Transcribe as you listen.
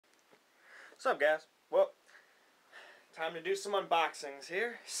What's up, guys? Well, time to do some unboxings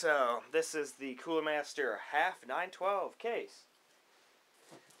here. So, this is the Cooler Master HAF 912 case.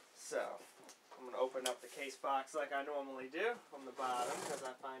 So, I'm going to open up the case box like I normally do from the bottom because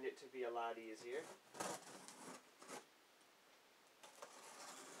I find it to be a lot easier.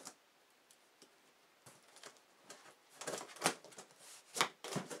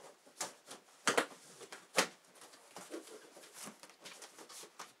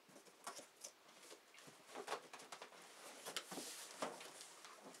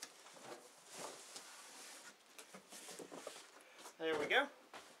 There we go.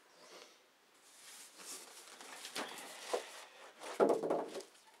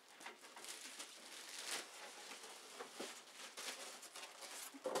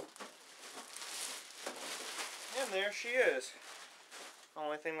 And there she is.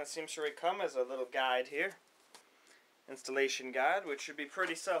 Only thing that seems to come is a little guide here. Installation guide, which should be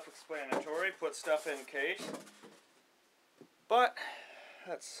pretty self-explanatory. Put stuff in case. But,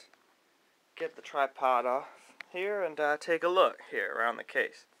 let's get the tripod off here and take a look here around the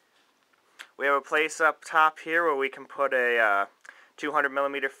case. We have a place up top here where we can put a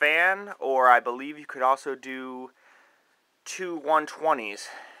 200mm fan, or I believe you could also do two 120s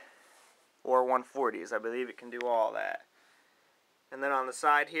or 140s. I believe it can do all that. And then on the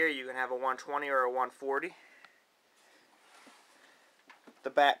side here you can have a 120 or a 140. The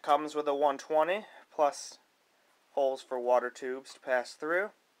back comes with a 120 plus holes for water tubes to pass through.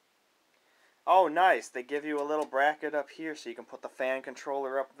 Oh, nice. They give you a little bracket up here so you can put the fan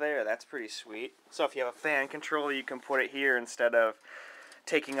controller up there. That's pretty sweet. So if you have a fan controller, you can put it here instead of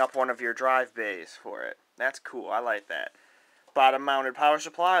taking up one of your drive bays for it. That's cool. I like that. Bottom mounted power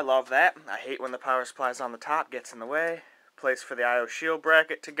supply. I love that. I hate when the power supply's on the top. Gets in the way. Place for the I/O shield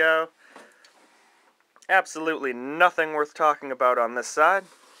bracket to go. Absolutely nothing worth talking about on this side.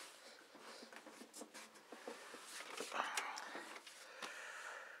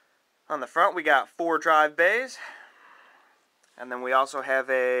 On the front we got 4 drive bays, and then we also have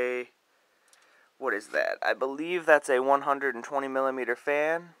a, what is that? I believe that's a 120mm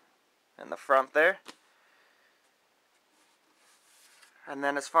fan in the front there. And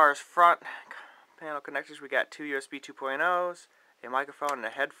then as far as front panel connectors, we got 2 USB 2.0s, a microphone and a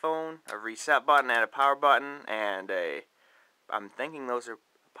headphone, a reset button and a power button, and I'm thinking those are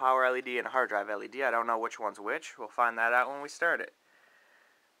power LED and a hard drive LED. I don't know which one's which. We'll find that out when we start it.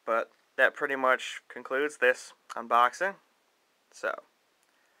 But that pretty much concludes this unboxing. So,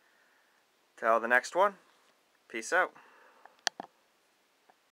 till the next one, peace out.